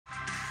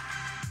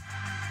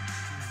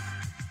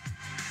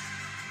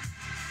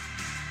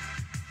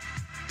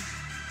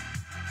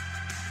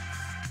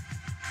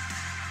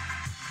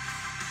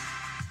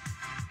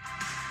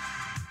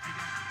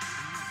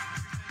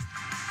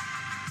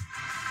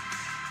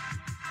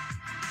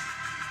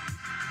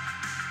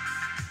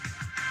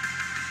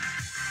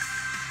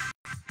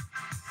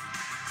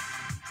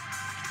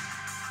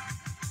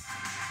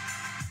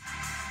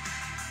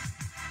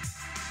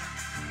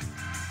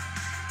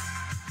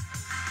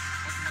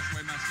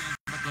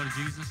blood of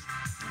Jesus.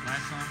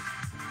 Last song.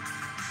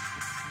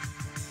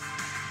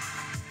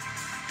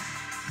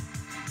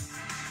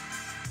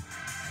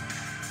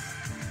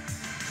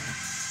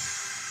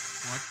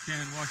 What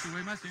can wash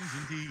away my sins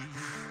indeed?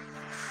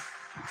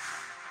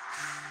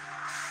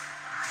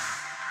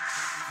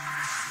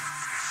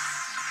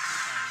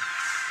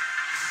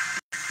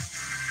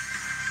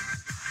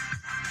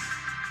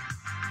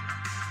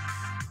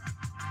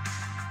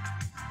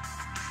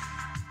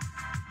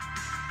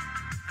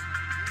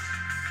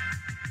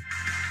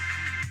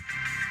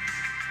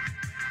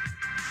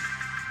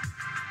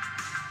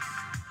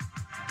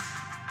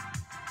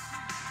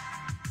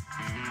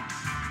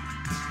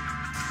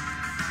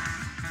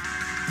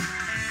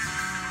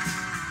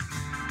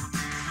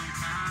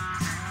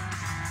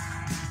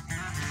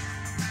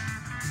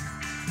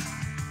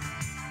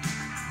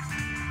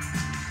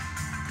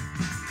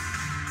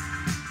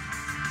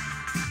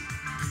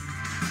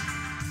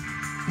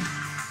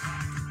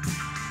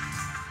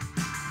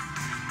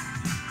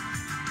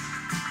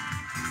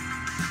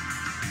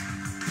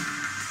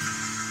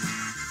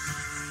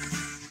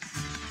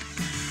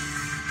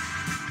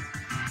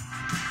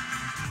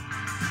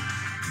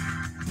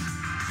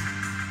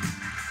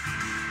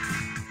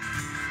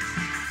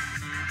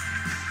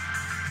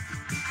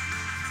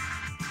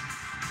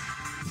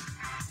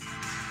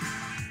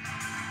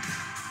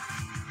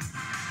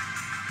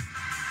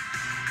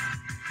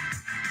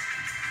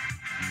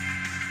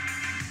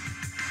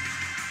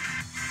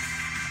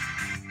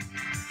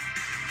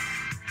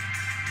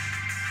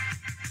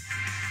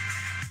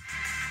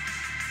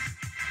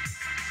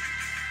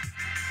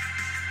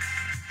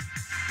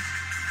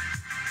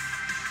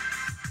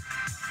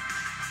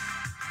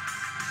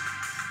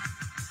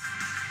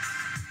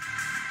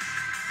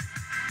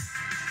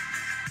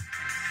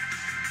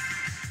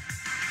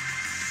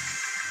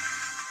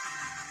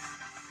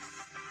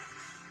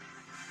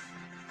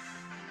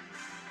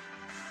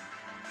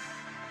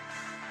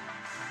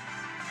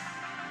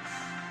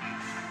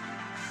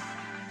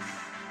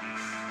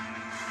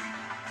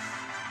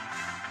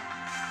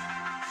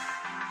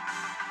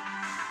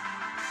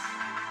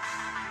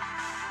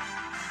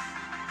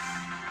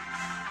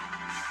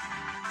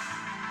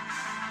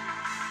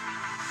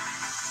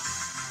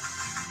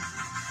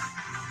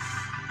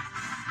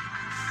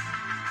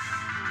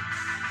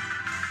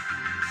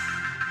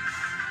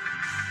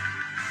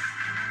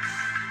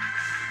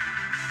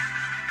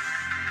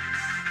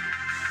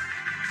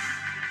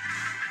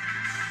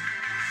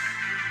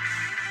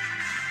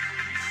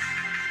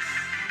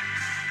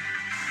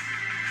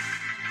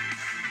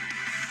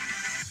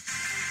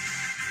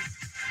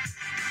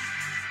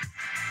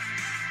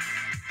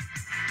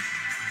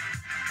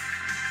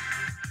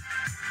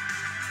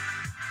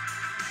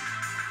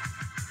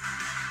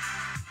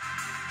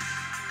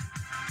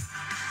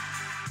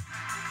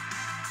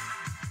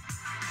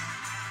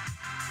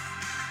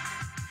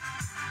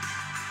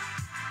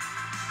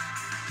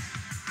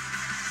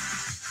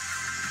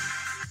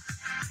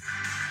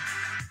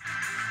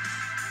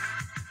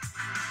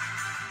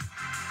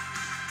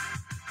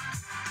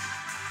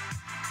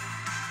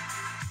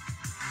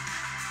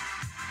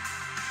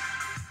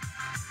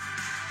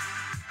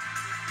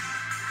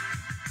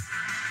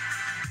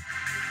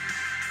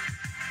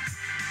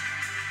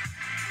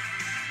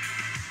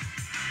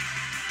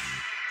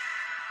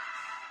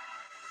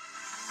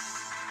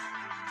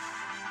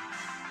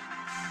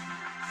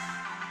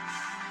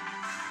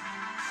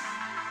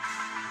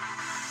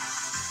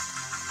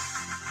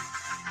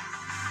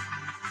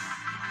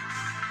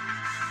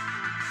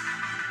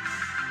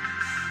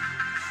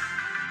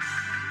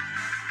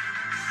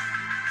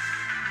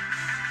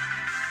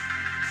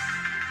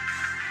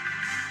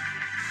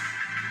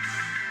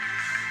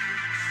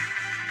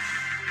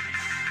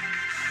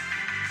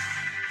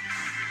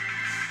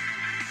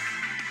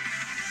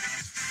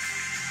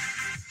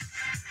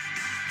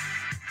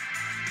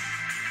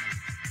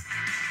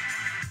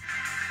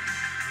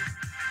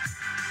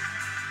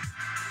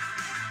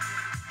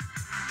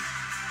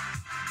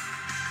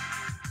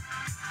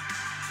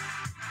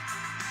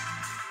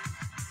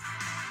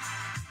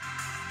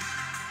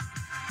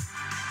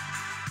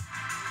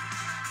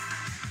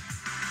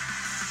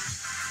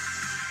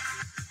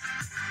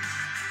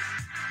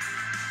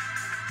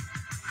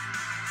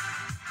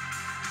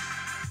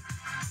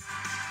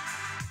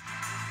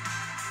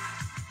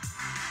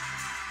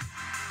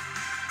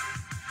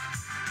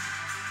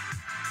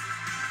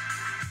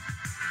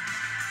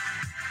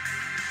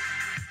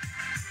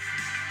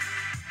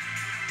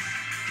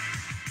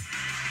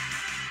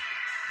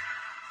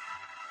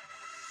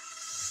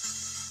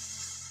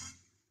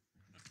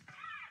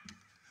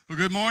 Well,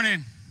 good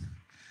morning.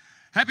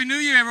 Happy New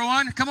Year,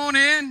 everyone. Come on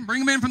in. Bring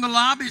them in from the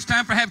lobby. It's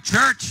time for Have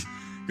Church.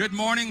 Good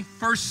morning.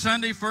 First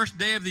Sunday, first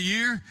day of the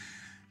year.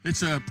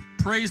 It's a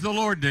Praise the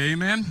Lord Day,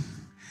 amen.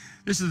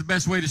 This is the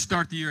best way to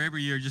start the year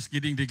every year, just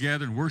getting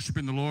together and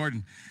worshiping the Lord.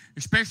 And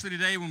especially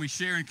today when we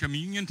share in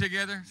communion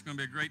together. It's going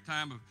to be a great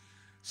time of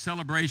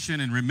celebration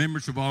and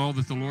remembrance of all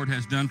that the Lord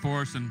has done for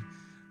us. And,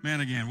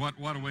 man, again, what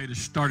a way to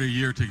start a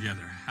year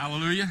together.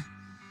 Hallelujah.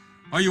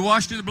 Are you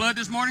washed in the blood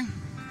this morning?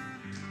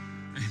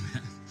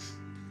 Amen.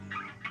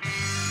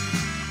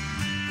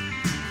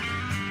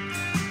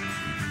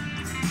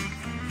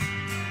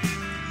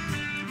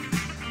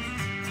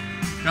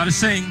 Gotta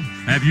sing.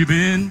 Have you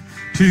been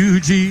to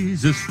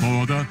Jesus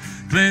for the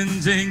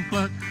cleansing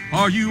flood?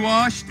 Are you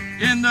washed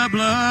in the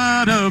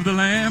blood of the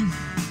Lamb?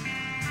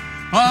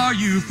 Are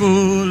you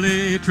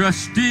fully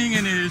trusting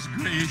in His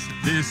grace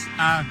this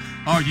hour?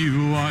 Are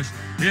you washed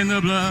in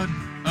the blood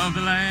of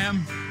the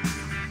Lamb?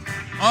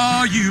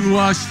 Are you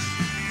washed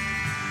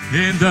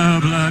in the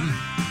blood,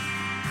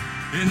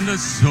 in the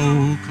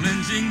soul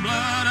cleansing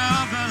blood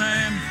of the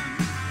Lamb?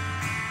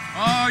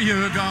 Are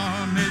your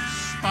garments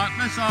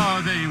spotless?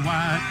 Are they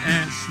white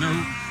as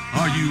snow?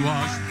 Are you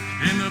washed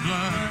in the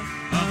blood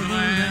of the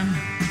Lamb?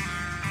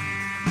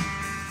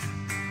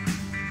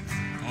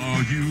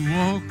 Are you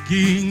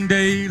walking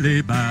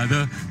daily by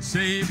the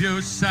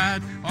Savior's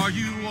side? Are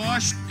you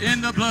washed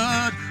in the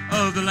blood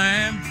of the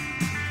Lamb?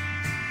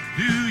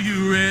 Do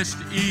you rest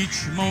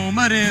each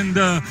moment in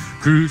the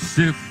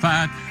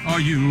crucified?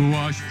 Are you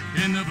washed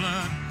in the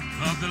blood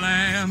of the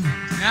Lamb?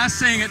 Now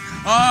sing it.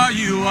 Are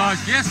you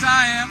washed? Yes,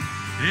 I am.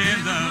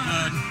 In the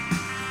blood,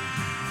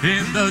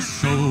 in the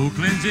soul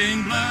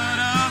cleansing blood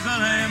of the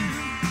Lamb.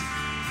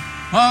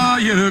 Are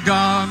your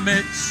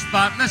garments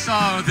spotless?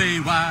 Are they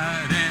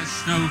white as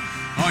snow?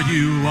 Are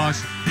you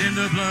washed in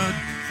the blood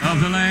of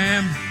the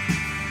Lamb?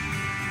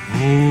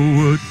 Oh,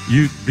 would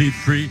you be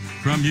free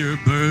from your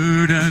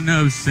burden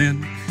of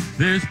sin?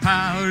 There's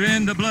power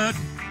in the blood,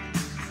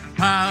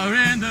 power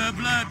in the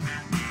blood.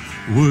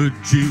 Would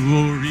you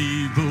or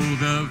evil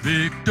the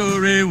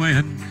victory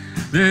win?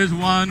 There's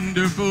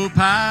wonderful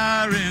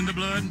power in the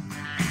blood.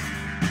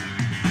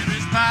 There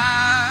is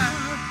power,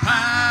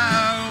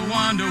 power,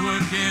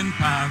 wonder-working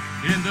power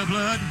in the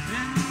blood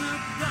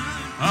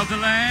of the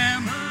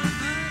Lamb.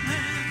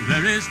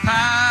 There is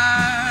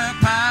power,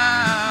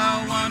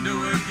 power,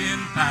 wonder-working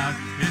power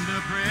in the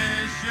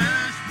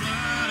precious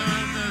blood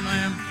of the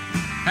Lamb.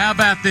 How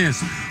about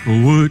this?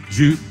 Would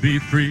you be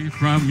free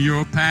from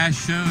your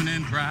passion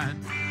and pride?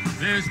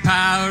 There's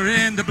power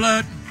in the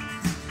blood,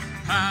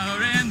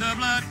 power in the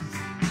blood.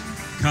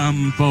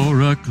 Come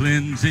for a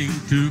cleansing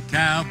to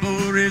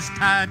Calvary's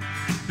tide.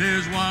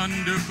 There's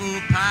wonderful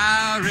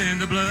power in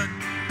the blood.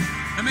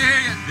 Let me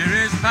hear you.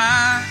 There is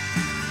power,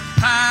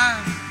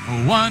 power,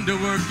 a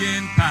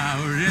wonder-working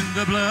power in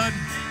the blood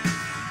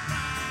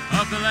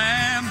of the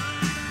Lamb.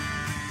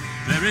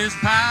 There is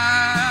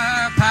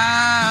power,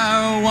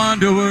 power,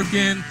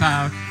 wonder-working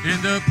power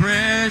in the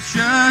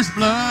precious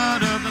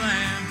blood of the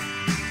Lamb.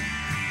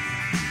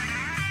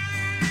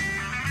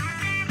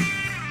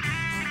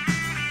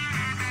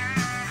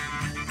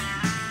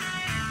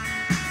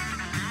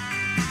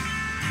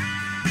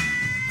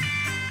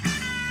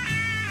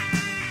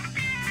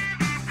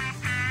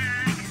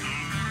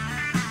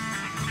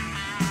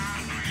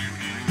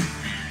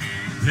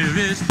 There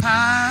is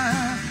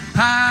power,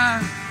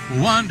 power,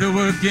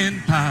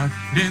 wonder-working power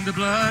in the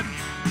blood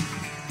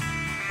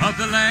of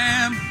the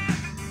Lamb.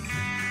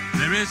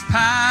 There is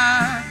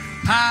power,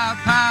 power,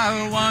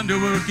 power,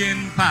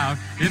 wonder-working power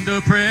in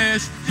the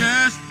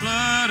precious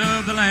blood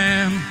of the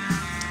Lamb.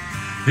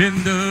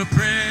 In the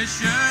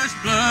precious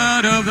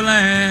blood of the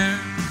Lamb.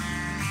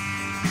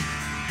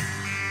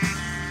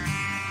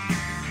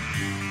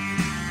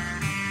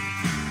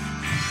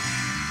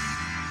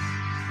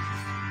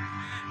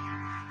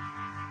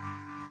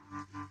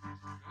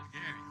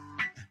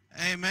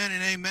 Amen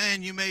and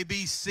amen. You may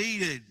be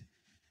seated.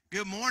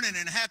 Good morning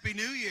and Happy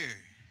New Year.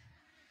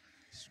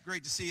 It's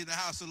great to see you in the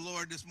house of the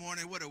Lord this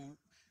morning. What a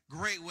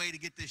great way to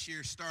get this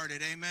year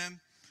started. Amen.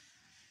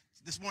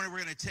 This morning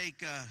we're going to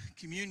take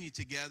communion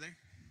together.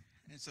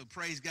 And so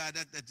praise God.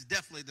 That's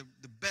definitely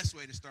the best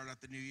way to start out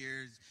the new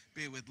year is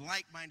being with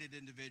like-minded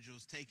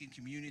individuals, taking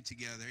communion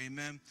together.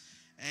 Amen.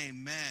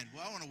 Amen.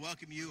 Well, I want to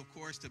welcome you, of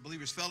course, to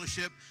Believers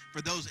Fellowship.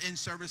 For those in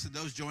service and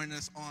those joining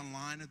us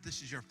online, if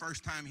this is your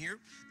first time here,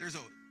 there's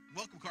a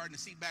welcome card in the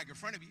seat back in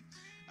front of you.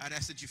 I'd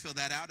ask that you fill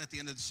that out at the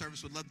end of the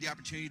service. Would love the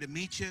opportunity to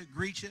meet you,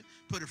 greet you,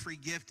 put a free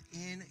gift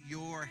in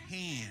your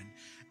hand.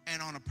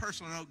 And on a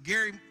personal note,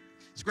 Gary,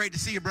 it's great to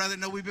see you, brother. I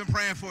know we've been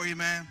praying for you,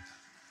 man.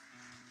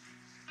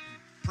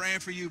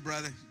 Praying for you,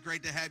 brother.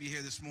 Great to have you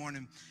here this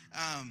morning.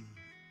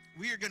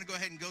 We are going to go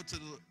ahead and go to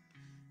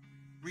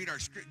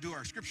do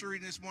our scripture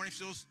reading this morning.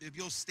 So if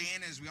you'll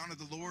stand as we honor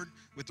the Lord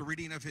with the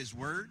reading of His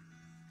Word.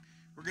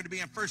 We're going to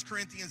be in 1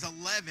 Corinthians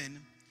 11,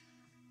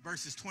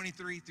 verses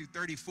 23 through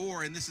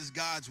 34, and this is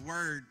God's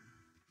Word.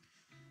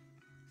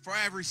 For I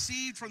have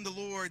received from the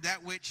Lord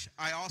that which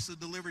I also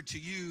delivered to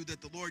you, that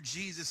the Lord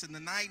Jesus, in the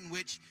night in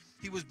which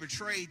He was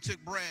betrayed,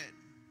 took bread.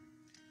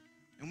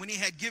 And when He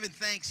had given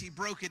thanks, He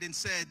broke it and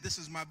said, "This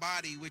is my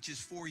body, which is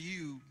for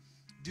you.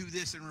 Do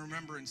this in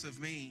remembrance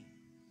of me."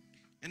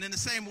 And in the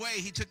same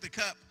way, He took the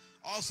cup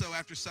also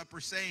after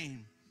supper,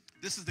 saying,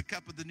 "This is the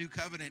cup of the new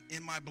covenant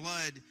in my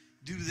blood.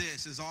 Do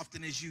this as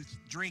often as you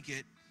drink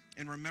it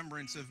in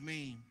remembrance of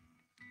me.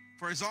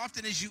 For as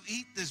often as you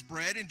eat this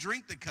bread and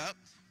drink the cup,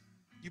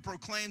 you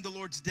proclaim the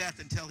Lord's death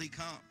until He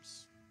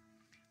comes.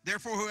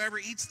 Therefore, whoever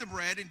eats the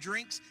bread and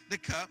drinks the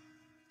cup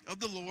of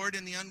the Lord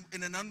in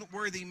an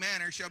unworthy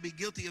manner shall be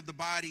guilty of the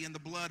body and the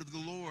blood of the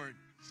Lord.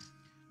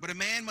 But a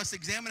man must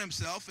examine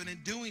himself, and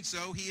in doing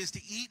so, he is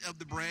to eat of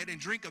the bread and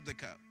drink of the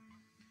cup.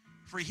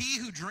 For he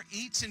who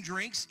eats and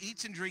drinks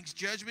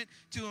judgment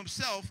to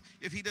himself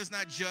if he does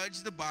not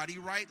judge the body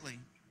rightly.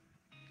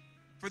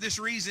 For this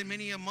reason,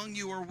 many among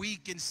you are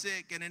weak and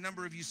sick, and a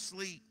number of you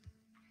sleep.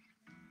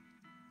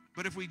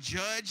 But if we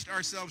judged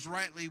ourselves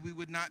rightly, we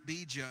would not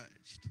be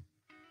judged.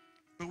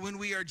 But when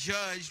we are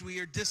judged, we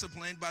are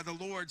disciplined by the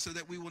Lord so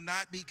that we will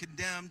not be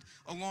condemned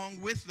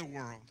along with the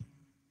world.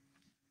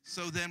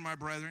 So then, my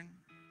brethren,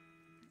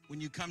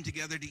 when you come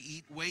together to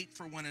eat, wait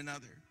for one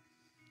another.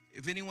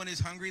 If anyone is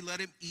hungry,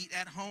 let him eat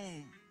at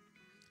home,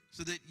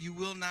 so that you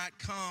will not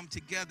come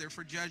together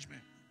for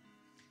judgment.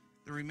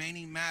 The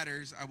remaining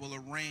matters I will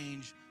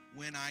arrange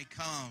when I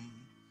come.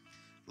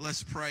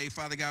 Let's pray.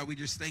 Father God, we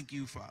just thank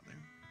you, Father.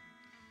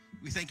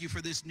 We thank you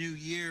for this new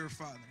year,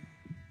 Father.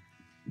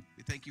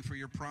 We thank you for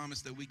your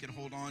promise that we can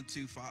hold on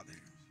to, Father.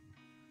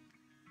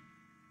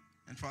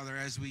 And Father,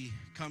 as we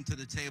come to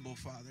the table,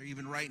 Father,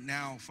 even right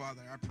now,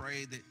 Father, I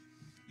pray that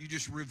you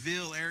just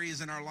reveal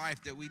areas in our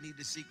life that we need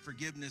to seek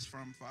forgiveness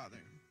from, Father.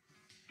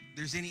 If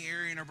there's any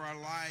area of our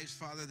lives,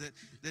 Father,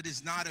 that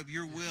is not of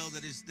your will,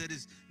 that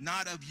is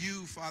not of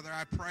you, Father,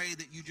 I pray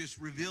that you just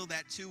reveal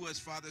that to us,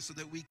 Father, so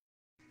that we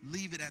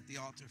leave it at the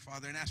altar,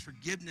 Father, and ask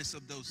forgiveness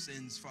of those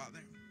sins,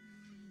 Father.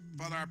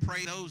 Father, I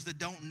pray those that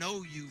don't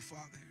know you,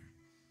 Father,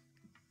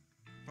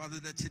 Father,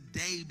 that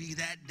today be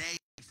that day,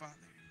 Father.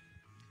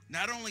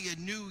 Not only a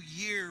new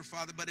year,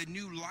 Father, but a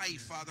new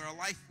life, Father, a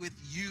life with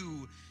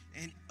you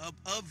and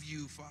of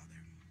you, Father.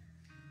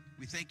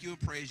 We thank you and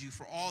praise you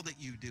for all that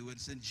you do.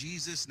 It's in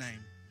Jesus'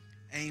 name,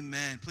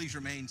 amen. Please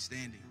remain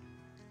standing.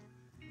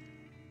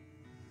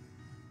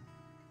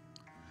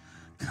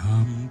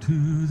 Come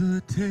to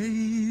the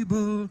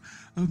table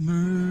of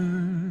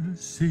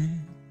mercy,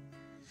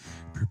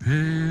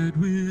 prepared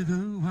with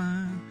the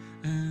wine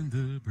and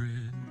the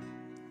bread.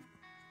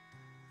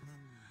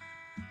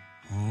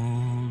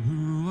 All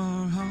who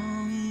are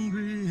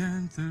hungry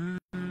and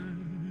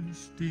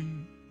thirsty,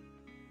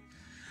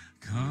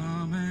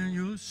 come and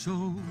your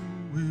soul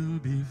will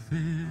be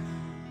fed.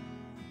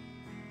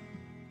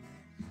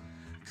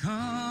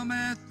 Come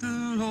at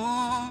the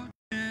Lord's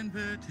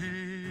invitation,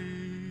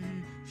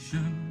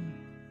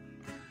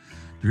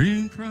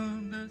 drink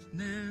from the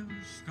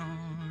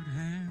nail-scarred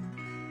hand.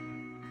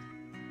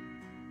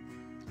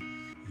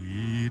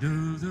 Eat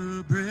of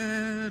the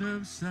bread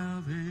of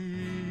salvation,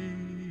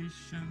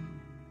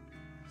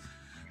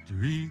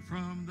 drink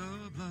from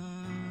the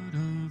blood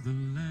of the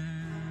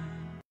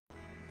Lamb.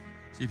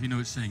 See if you know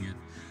it, sing it.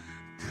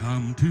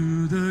 Come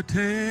to the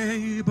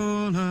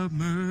table of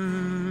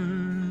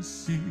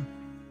mercy,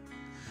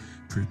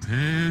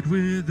 prepared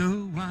with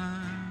the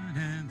wine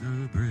and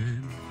the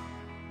bread.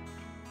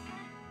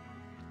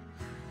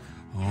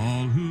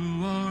 All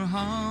who are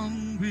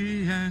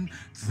hungry and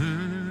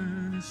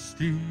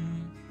thirsty,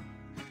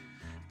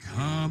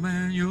 come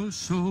and your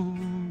soul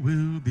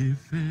will be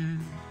fed.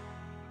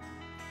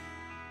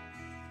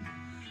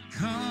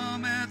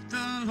 Come at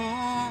the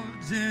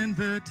Lord's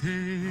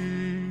invitation,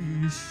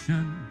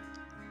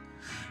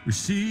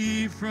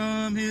 receive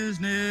from his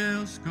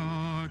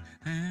nail-scarred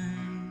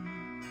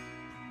hand.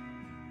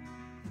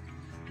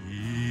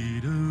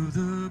 Eat of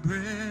the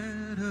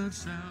bread of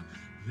salvation,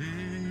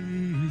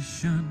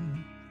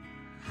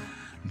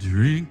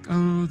 drink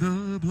of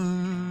the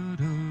blood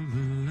of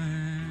the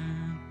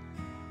Lamb.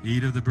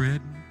 Eat of the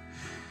bread.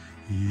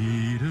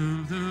 Eat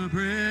of the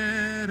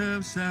bread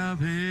of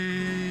salvation,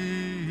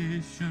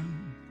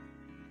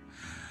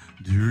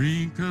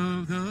 drink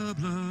of the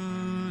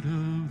blood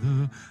of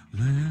the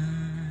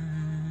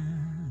Lamb.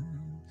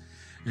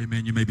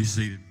 Amen. You may be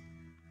seated.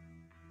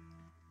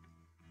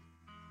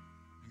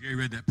 Gary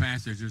read that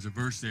passage. There's a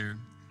verse there,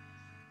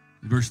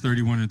 verse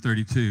 31 and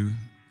 32.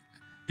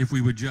 If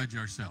we would judge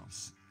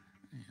ourselves.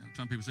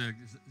 Some people say,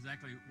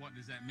 exactly what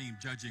does that mean,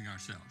 judging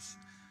ourselves?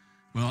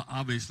 Well,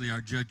 obviously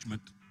our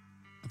judgment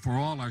for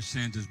all our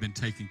sins has been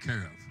taken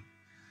care of.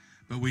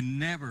 But we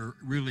never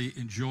really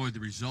enjoy the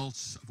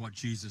results of what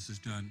Jesus has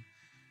done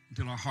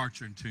until our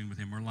hearts are in tune with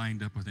him, we're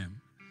lined up with him.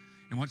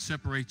 And what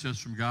separates us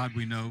from God,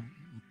 we know,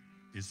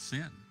 is sin.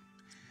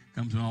 It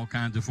comes in all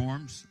kinds of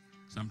forms.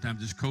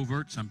 Sometimes it's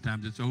covert,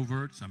 sometimes it's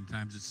overt,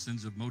 sometimes it's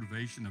sins of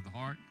motivation of the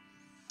heart.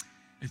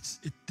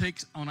 It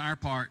takes on our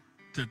part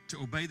to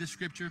obey the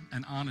scripture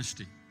and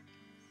honesty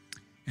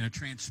and a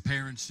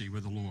transparency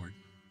with the Lord.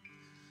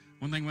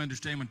 One thing we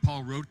understand, when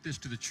Paul wrote this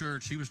to the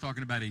church, he was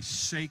talking about a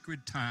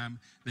sacred time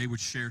they would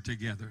share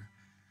together.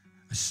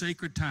 A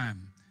sacred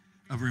time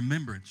of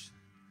remembrance.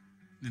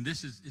 And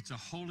it's a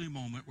holy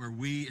moment where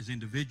we as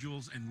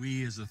individuals and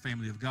we as the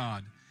family of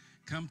God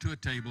come to a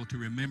table to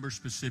remember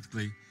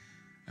specifically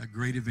a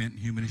great event in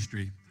human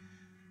history,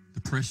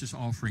 the precious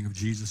offering of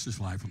Jesus'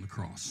 life on the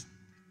cross.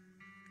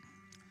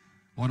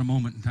 What a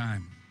moment in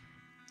time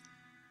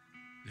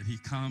that he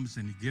comes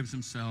and he gives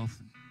himself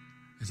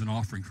as an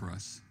offering for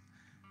us.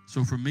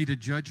 So for me to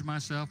judge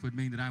myself would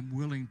mean that I'm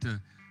willing to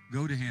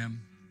go to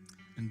him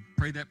and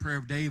pray that prayer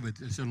of David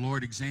that said,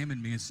 Lord, examine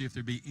me and see if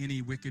there be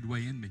any wicked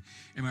way in me.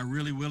 Am I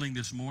really willing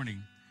this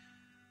morning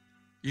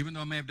Even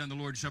though I may have done the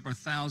Lord's Supper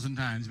 1,000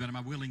 times, but am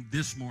I willing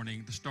this morning,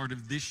 at the start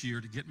of this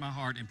year, to get my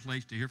heart in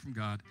place to hear from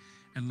God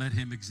and let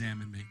him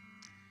examine me?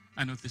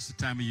 I know this is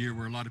the time of year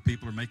where a lot of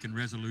people are making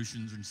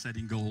resolutions and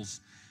setting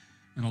goals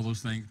and all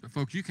those things. But,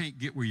 folks, you can't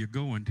get where you're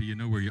going till you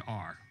know where you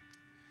are.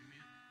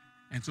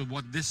 And so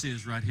what this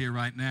is right here,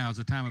 right now, is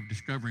a time of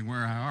discovering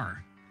where I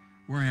are.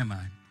 Where am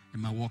I in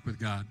my walk with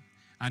God?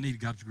 I need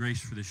God's grace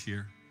for this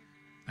year.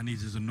 I need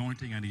his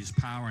anointing. I need his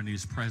power. I need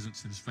his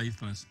presence and his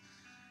faithfulness.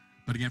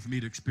 But again, for me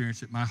to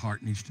experience it, my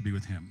heart needs to be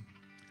with him.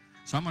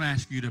 So I'm going to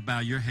ask you to bow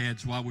your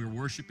heads while we're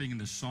worshiping in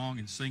this song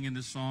and singing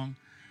this song.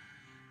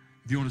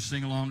 If you want to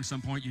sing along at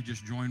some point, you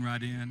just join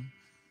right in.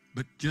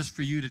 But just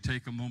for you to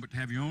take a moment to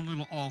have your own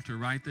little altar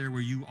right there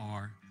where you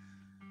are.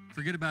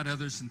 Forget about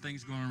others and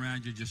things going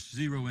around you. Just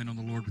zero in on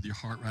the Lord with your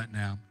heart right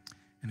now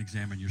and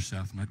examine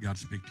yourself and let God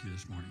speak to you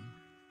this morning.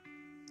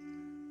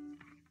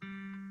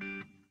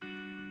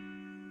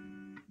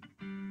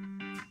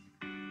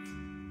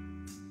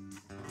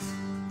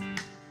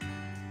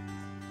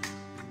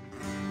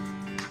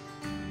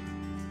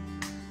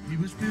 He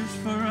was pierced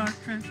for our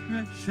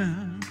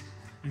transgression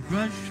and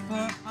crushed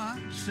for our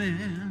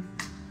sin.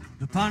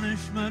 The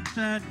punishment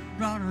that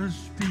brought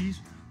us peace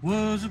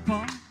was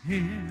upon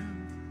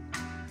him.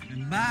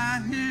 And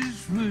by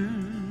his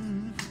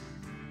wounds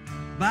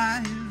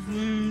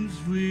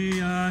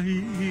we are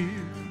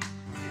healed.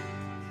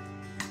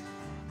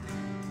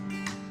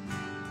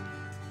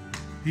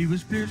 He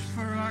was pierced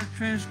for our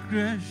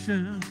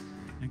transgression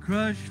and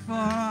crushed for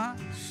our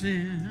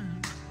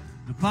sin.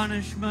 The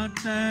punishment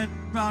that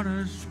brought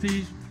us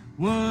peace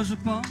was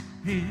upon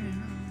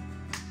him.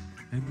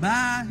 And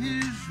by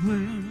his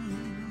wounds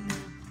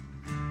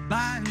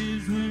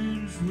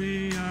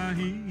we are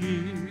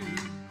healed.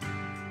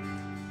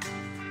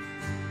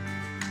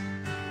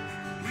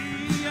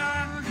 We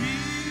are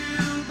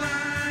healed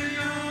by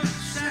your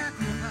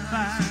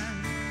sacrifice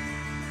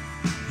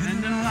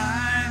and the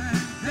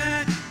life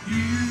that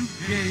you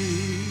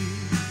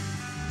gave.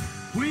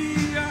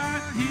 We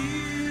are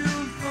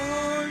healed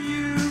for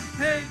you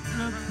paid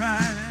the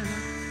price.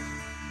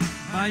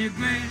 By your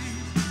grace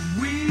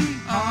we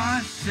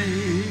are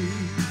saved.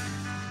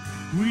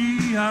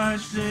 We are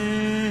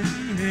saved.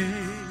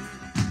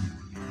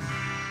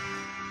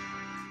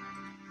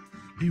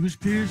 He was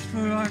pierced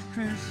for our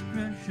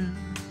transgression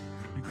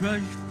and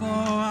crushed for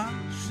our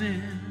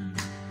sin.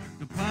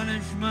 The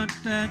punishment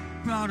that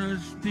brought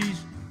us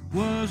peace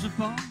was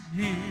upon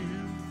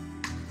him.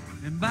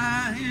 And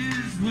by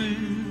his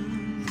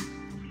wounds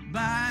we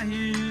are.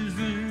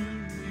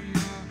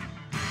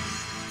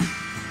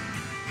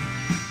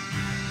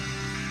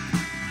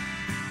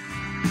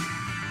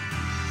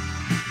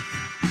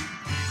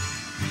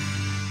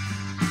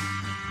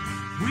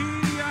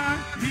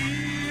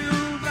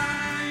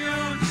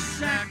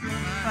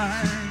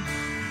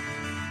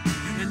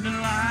 And the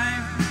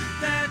life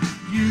that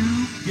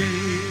you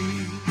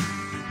gave.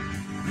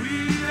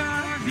 We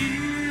are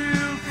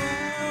here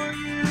for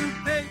you,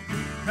 paid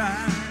the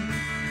price.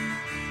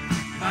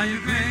 By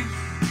your grace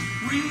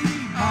we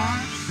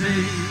are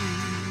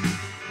saved.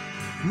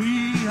 We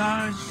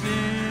are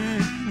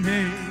saved.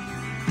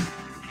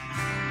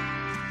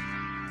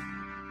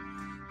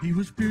 He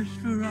was pierced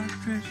for our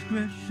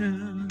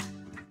transgression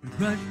and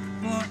crushed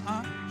for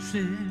our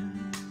sin.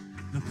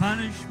 The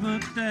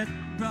punishment that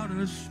brought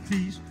us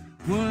peace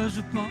was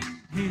upon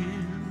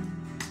him.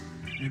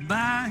 And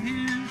by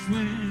his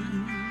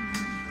wounds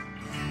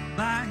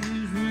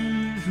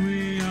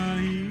we are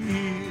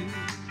healed.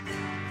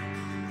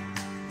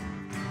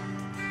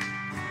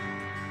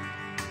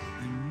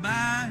 And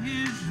by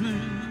his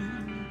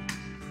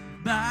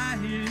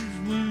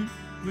wounds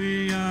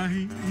we are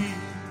healed.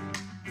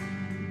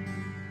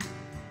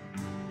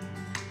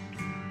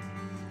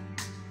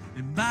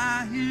 And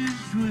by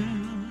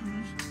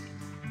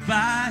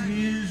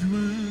his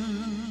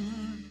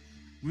wounds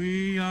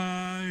we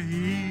are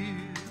healed.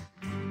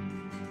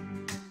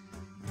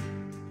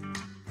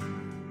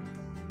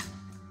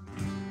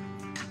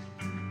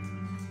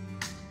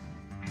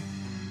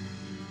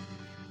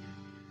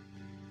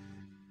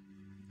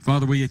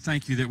 Father, we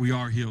thank you that we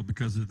are healed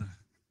because of the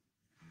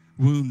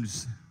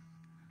wounds,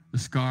 the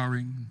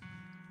scarring,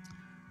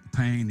 the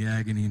pain, the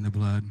agony, and the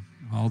blood.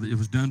 All that it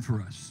was done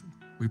for us.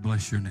 We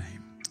bless your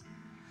name.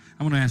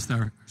 I want to ask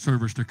our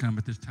servers to come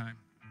at this time.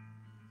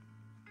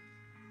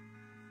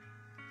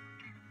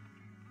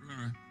 We're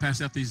going to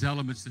pass out these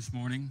elements this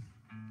morning.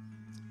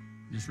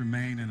 Just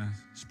remain in a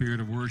spirit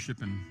of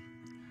worship and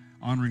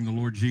honoring the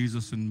Lord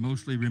Jesus and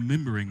mostly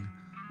remembering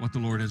what the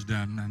Lord has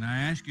done. And I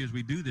ask you as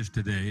we do this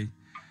today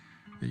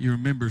that you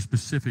remember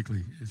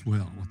specifically as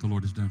well what the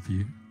Lord has done for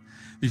you.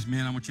 These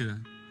men, I want you to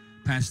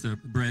pass the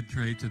bread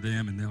tray to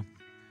them, and they'll,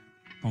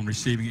 on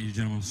receiving it, you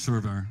gentlemen will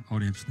serve our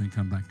audience and then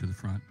come back to the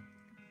front.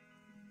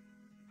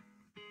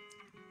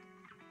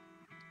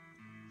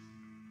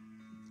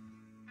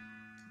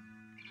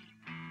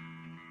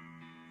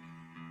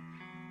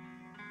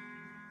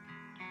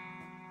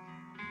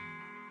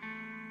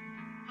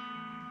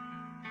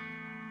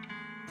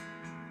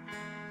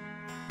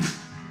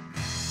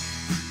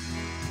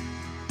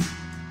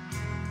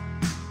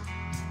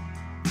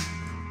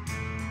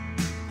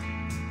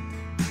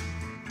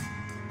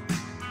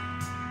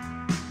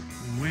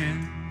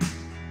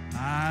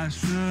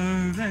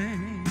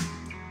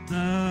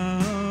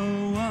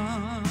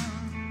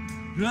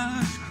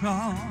 bloodless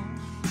cross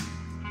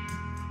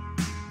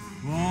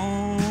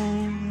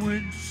on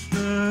which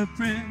the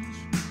Prince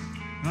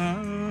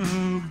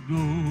of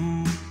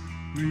glory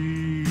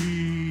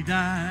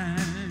died.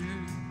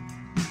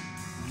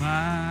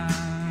 My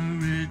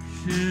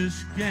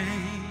richest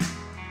gain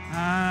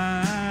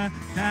I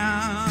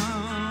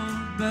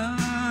count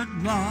but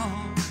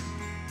lost,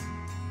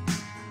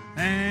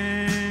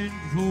 and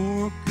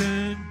for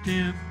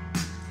contempt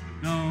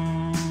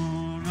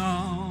known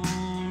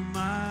on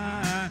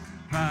my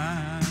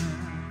pride.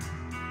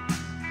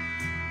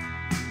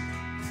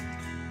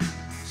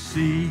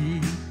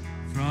 See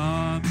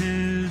from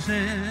his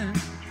head,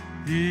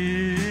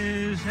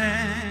 his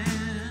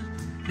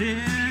hands,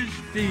 his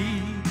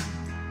feet,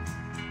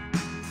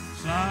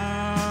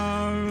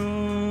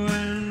 sorrow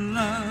and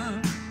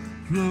love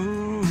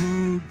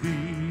flowed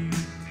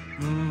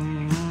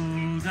below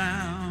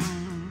down.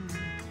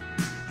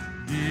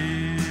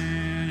 It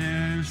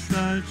is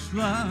such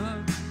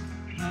love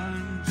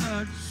and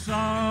such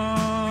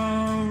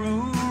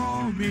sorrow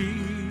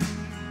me.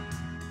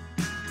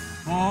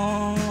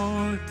 For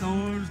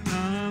thorns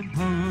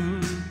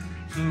composed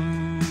so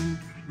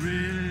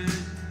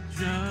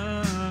rich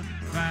a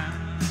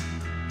crown.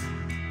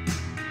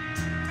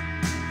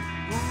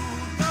 Oh,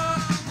 the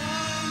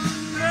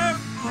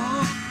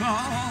wonderful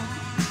cross.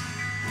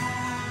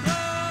 Oh,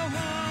 the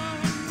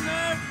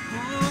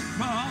wonderful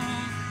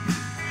cross.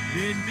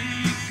 Bid me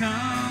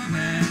come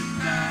and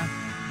die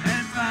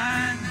and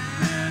find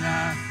that I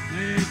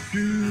may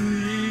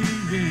truly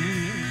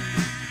live.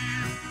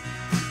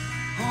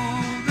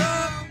 Oh, the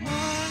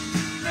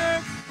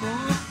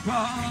wonderful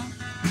cross.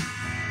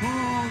 Oh,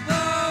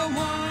 the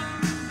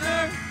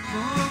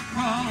wonderful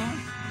cross.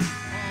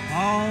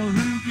 All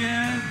who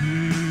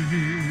gather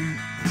here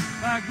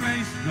by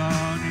grace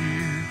draw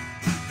near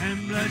and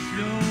bless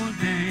your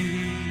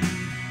name.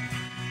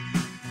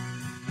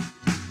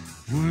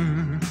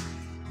 Were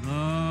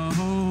the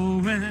whole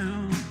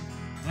realm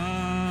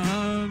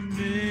of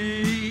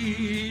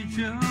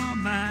nature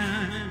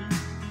mine,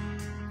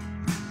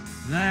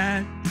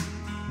 that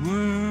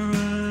were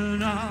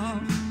an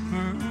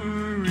offering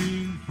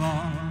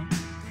far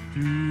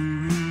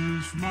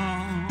too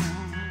small.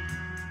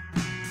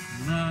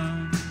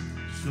 Love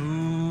so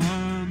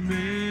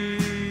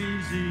amazing,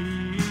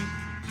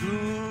 so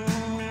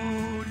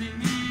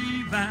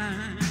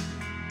divine,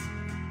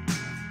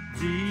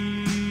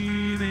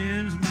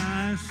 deepens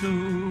my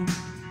soul,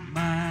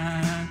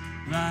 my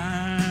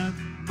life,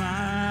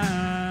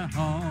 my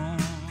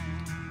heart.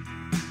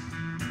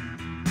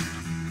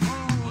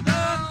 Oh,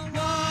 the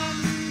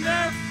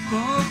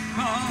wonderful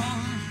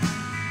cross.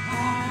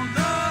 Oh,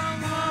 the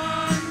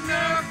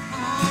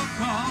wonderful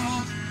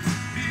cross.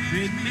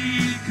 Bid me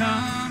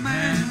come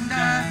and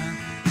die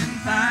and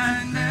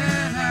find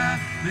that I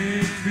may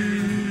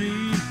truly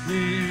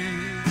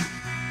live.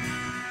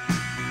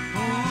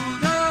 Oh,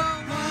 the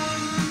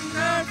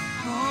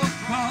wonderful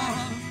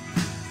cross.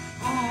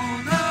 Oh,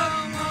 the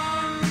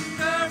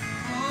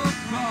wonderful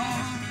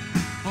cross.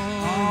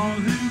 All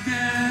who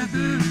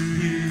gather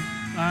here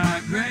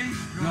by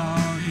grace draw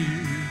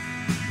near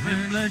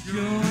and bless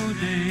your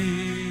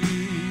name.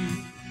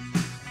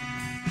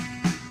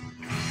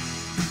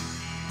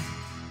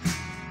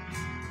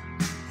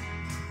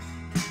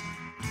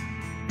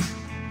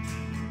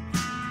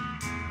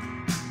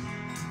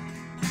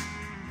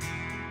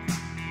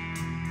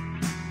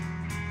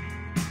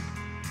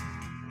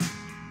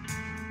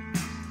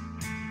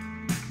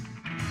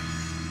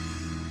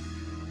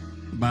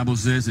 The Bible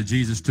says that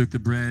Jesus took the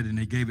bread and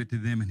he gave it to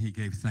them and he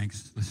gave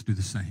thanks. Let's do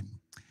the same.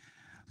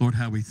 Lord,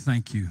 how we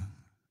thank you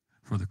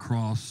for the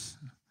cross,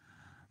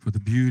 for the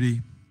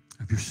beauty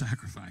of your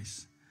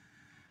sacrifice.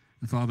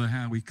 And Father,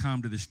 how we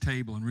come to this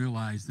table and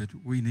realize that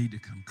we need to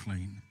come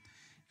clean.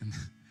 And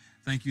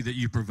thank you that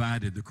you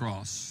provided the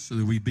cross so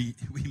that we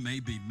may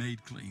be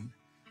made clean.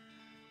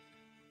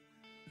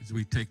 As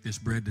we take this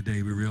bread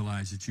today, we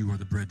realize that you are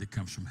the bread that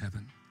comes from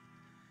heaven.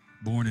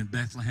 Born in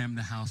Bethlehem,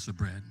 the house of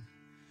bread.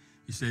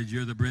 You said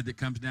you're the bread that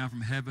comes down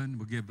from heaven,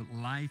 will give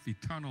life,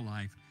 eternal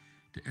life,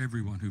 to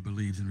everyone who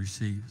believes and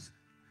receives.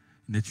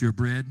 And that your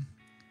bread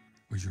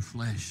was your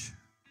flesh.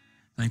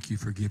 Thank you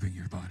for giving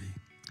your body.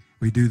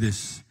 We do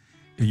this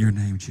in your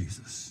name,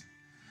 Jesus.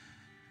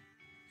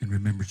 In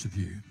remembrance of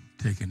you,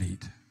 take and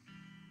eat. It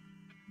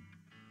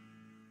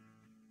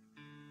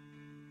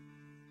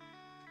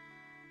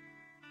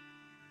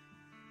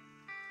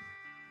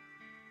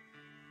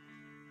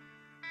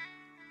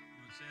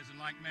says in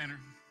like manner,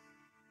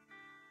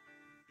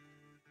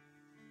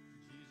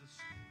 Jesus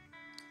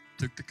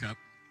took the cup.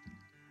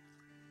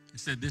 He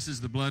said, this is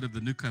the blood of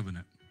the new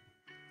covenant,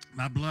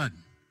 my blood,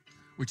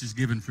 which is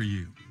given for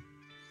you.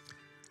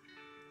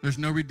 There's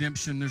no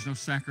redemption, there's no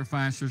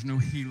sacrifice, there's no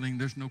healing,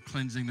 there's no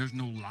cleansing, there's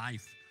no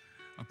life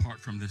apart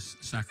from this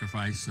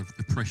sacrifice of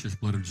the precious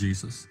blood of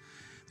Jesus.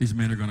 These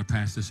men are going to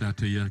pass this out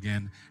to you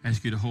again.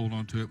 Ask you to hold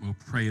on to it. We'll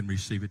pray and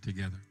receive it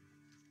together.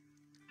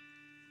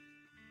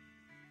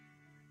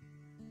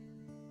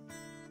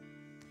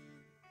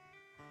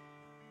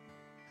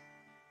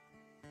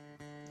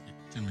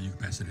 Gentlemen, you can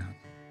pass it out.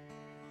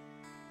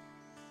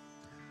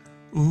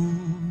 Oh,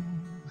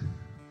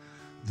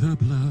 the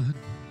blood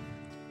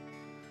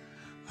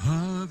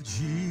of Jesus.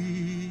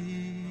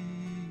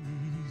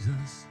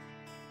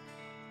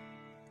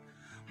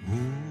 Oh,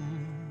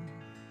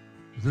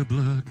 the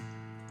blood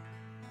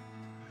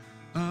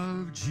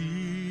of Jesus.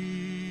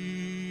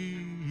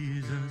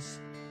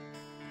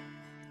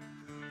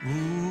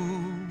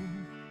 Oh,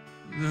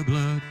 the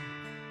blood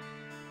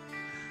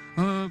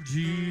of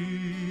Jesus.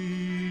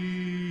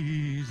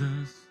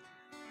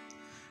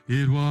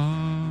 It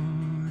washes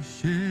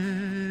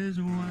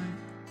white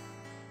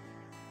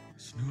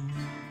as snow.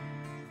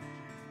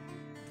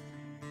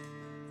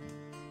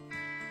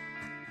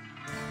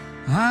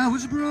 I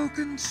was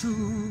broken so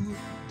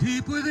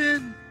deep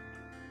within.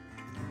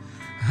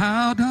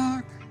 How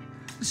dark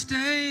the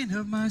stain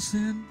of my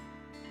sin.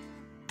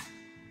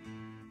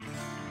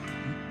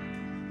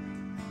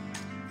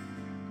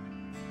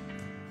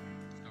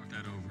 Start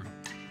that over.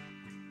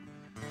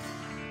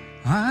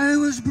 I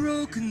was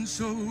broken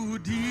so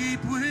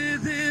deep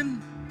within.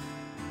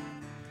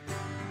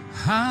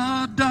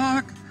 How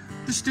dark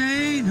the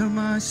stain of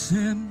my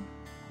sin.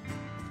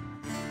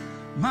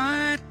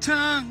 My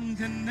tongue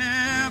can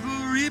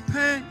never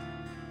repay.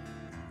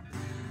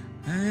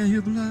 And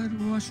your blood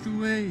washed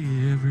away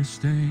every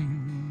stain.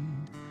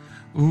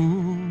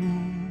 Oh,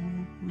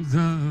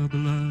 the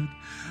blood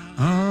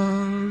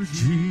of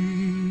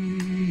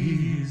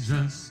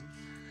Jesus.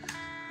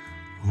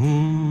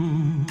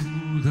 Oh,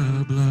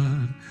 the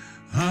blood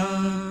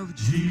of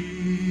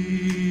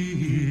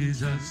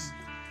Jesus.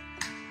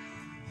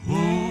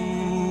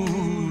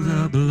 Oh,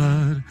 the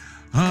blood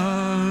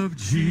of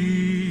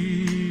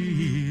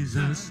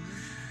Jesus.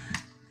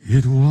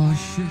 It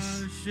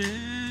washes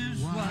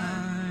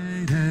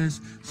white as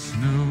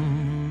snow.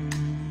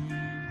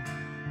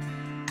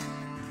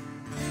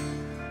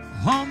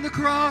 On the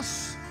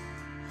cross,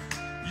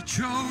 you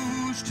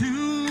chose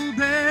to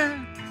bear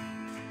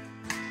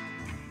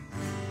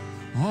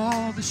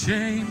all the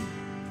shame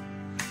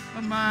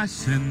of my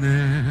sin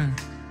there.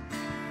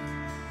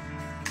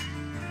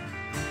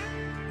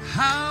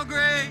 How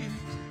great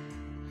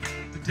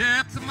the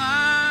depth of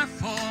my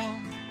fall.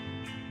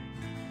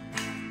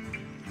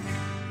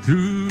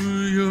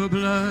 Through your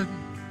blood,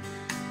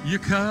 you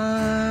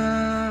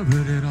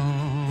covered it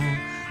all.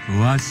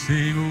 So I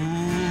sing,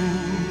 oh,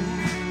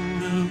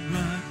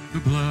 the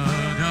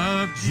blood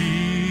of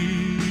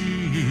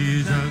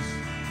Jesus.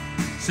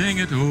 Sing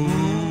it,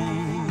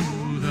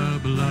 oh, the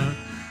blood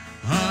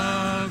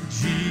of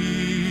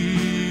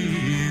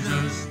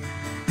Jesus.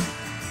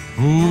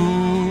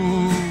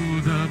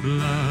 Oh, the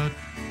blood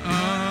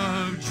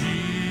of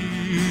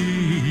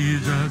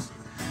Jesus.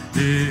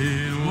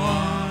 It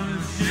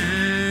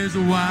washes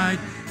white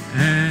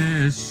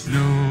as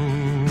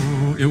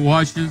snow. It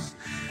washes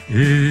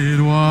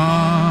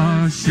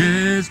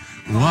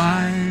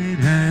white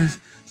as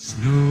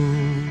snow.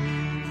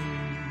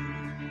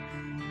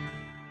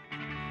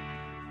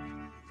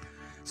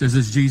 It says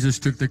as Jesus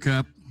took the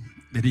cup,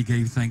 that he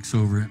gave thanks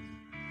over it.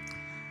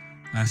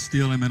 I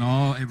still am in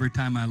awe every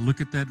time I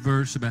look at that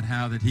verse about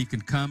how that he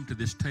can come to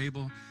this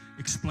table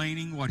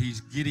explaining what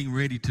he's getting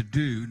ready to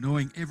do,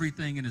 knowing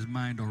everything in his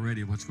mind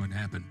already of what's going to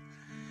happen.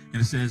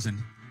 And it says, and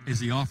as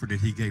he offered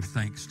it, he gave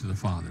thanks to the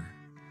Father.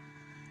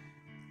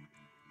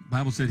 The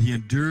Bible said he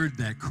endured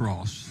that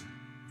cross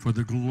for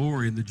the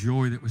glory and the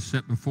joy that was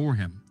set before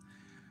him.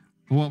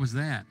 But what was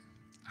that?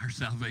 Our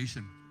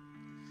salvation.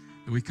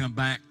 That we come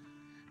back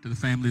to the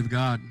family of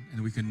God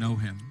and we can know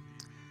him.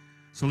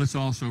 So let's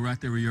also, right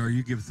there where you are,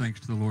 you give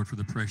thanks to the Lord for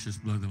the precious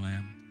blood of the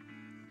Lamb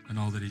and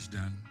all that he's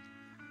done.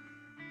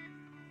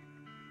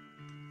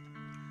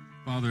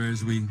 Father,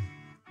 as we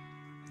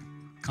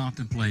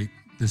contemplate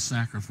this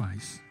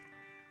sacrifice,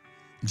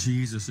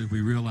 Jesus, as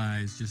we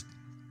realize just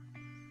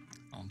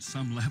on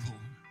some level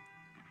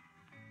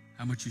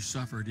how much you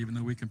suffered, even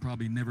though we can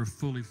probably never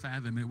fully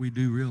fathom it, we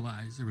do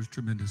realize there was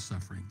tremendous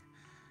suffering,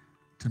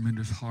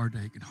 tremendous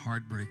heartache and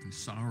heartbreak and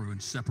sorrow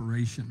and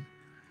separation.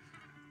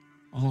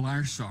 All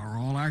our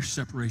sorrow, all our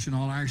separation,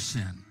 all our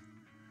sin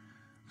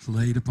was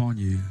laid upon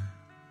you.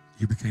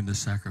 You became the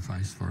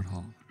sacrifice for it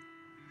all.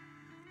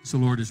 So,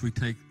 Lord, as we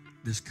take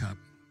this cup,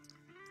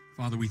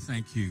 Father, we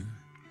thank you.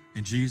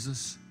 And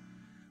Jesus,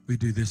 we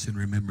do this in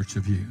remembrance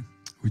of you.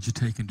 Would you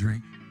take and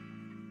drink?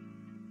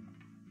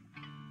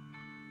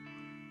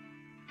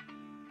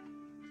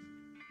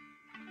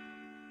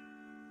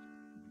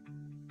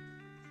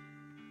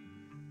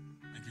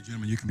 Thank you,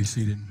 gentlemen. You can be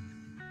seated.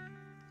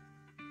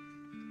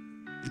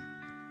 The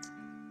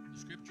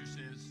scripture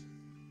says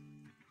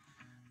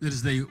that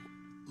as they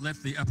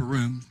left the upper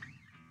room,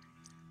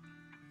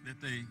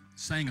 that they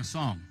sang a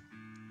song.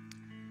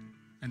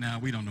 And now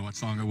we don't know what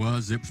song it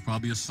was. It was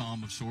probably a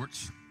psalm of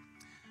sorts.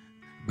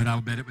 But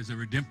I'll bet it was a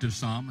redemptive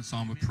psalm, a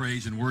psalm of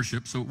praise and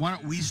worship. So why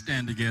don't we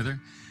stand together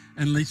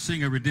and let's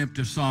sing a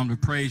redemptive song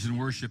of praise and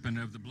worship and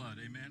of the blood.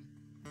 Amen.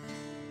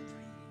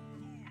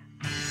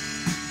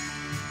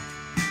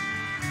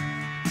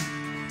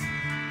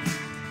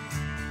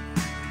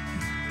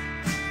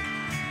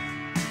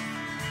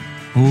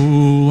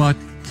 Oh, what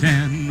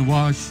can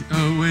wash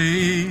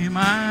away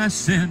my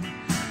sin?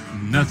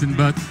 Nothing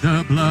but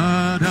the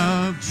blood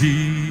of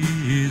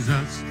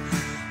Jesus.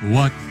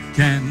 What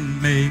can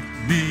make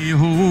me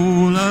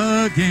whole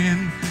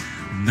again?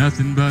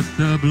 Nothing but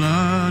the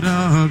blood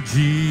of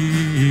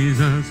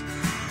Jesus.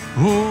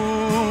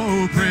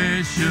 Oh,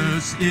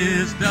 precious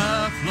is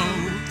the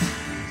flow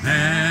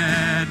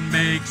that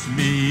makes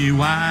me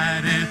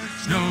white as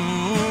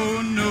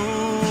snow.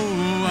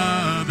 No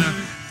other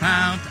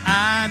fount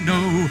I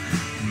know.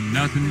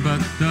 Nothing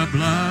but the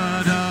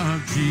blood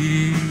of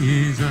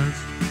Jesus.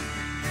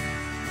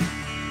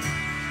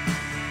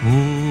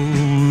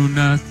 Oh,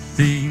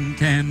 nothing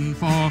can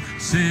for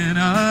sin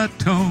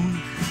atone.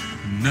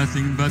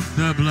 Nothing but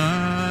the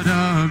blood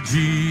of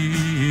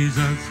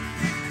Jesus.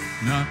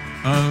 Not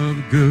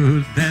of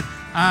good that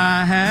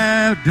I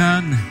have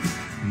done.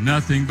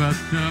 Nothing but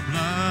the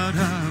blood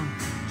of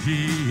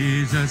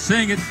Jesus.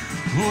 Sing it.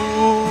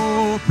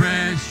 Oh,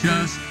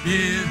 precious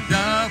is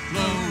the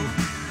flow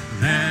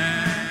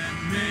that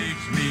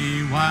makes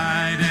me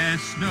white as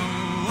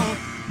snow.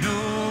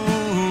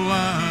 No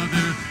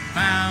other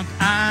fount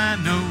I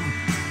know.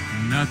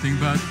 Nothing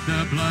but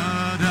the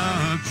blood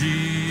of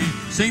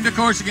Jesus. Sing the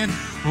chorus again.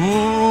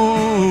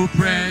 Oh,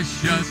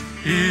 precious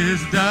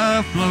is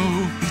the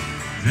flow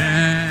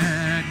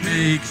that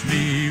makes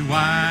me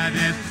white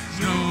as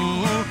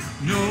snow.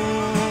 No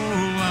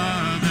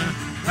other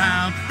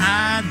fount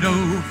I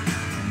know.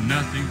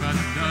 Nothing but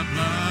the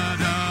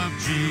blood of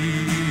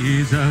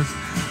Jesus.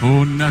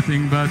 Oh,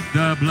 nothing but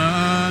the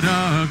blood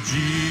of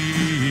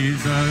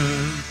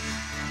Jesus.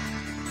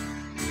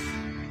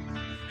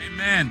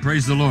 Amen.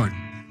 Praise the Lord.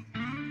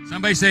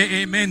 Somebody say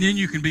amen, then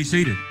you can be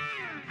seated.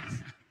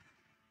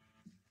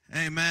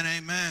 Amen,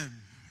 amen.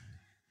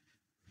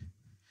 A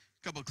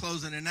couple of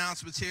closing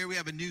announcements here. We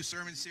have a new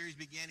sermon series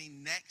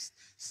beginning next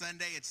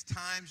Sunday. It's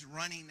Times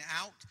Running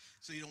Out,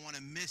 so you don't want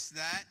to miss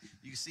that.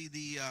 You can see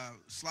the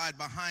slide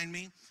behind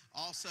me.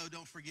 Also,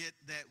 don't forget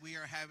that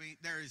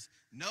there is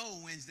no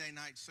Wednesday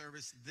night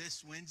service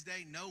this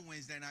Wednesday. No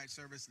Wednesday night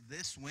service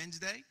this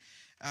Wednesday.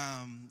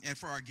 And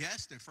for our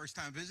guests and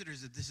first-time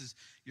visitors, if this is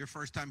your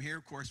first time here,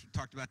 of course, we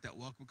talked about that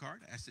welcome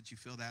card. I ask that you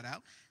fill that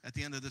out. At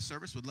the end of the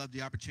service, we'd love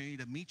the opportunity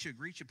to meet you,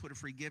 greet you, put a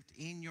free gift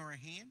in your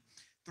hand.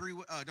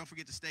 Don't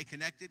forget to stay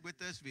connected with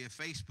us via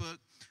Facebook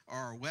or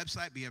our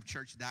website,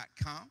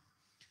 bfchurch.com.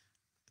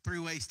 3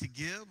 ways to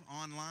give: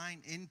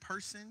 online, in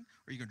person,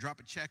 or you can drop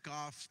a check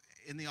off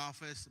in the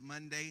office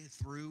Monday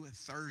through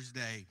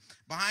Thursday.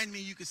 Behind me,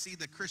 you can see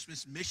the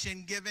Christmas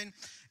mission giving.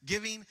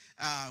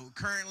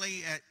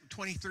 Currently at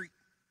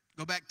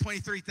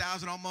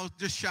 23,000, almost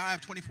just shy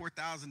of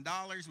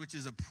 $24,000, which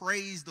is a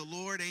praise the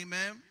Lord.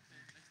 Amen.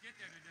 Let's get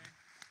there today.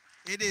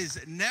 It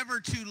is never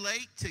too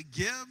late to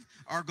give.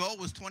 Our goal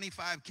was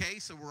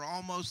 $25K, so we're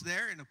almost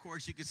there. And, of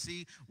course, you can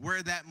see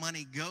where that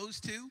money goes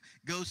to.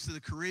 Goes to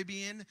the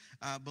Caribbean,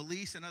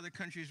 Belize, and other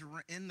countries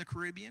in the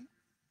Caribbean.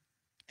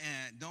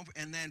 And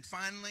then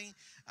finally,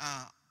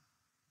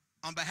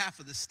 on behalf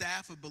of the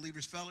staff of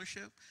Believers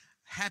Fellowship,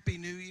 Happy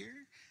New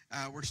Year.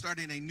 We're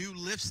starting a new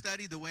lift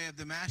study, The Way of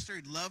the Master.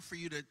 I'd love for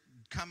you to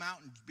come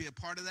out and be a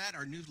part of that.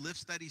 Our new lift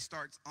study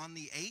starts on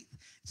the 8th.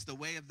 It's The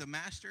Way of the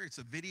Master. It's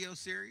a video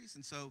series.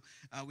 And so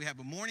we have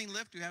a morning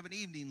lift. We have an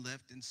evening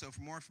lift. And so for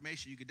more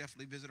information, you can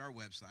definitely visit our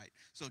website.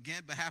 So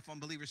again, behalf on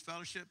Believers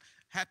Fellowship,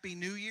 Happy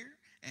New Year,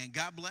 and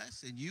God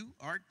bless, and you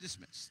are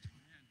dismissed.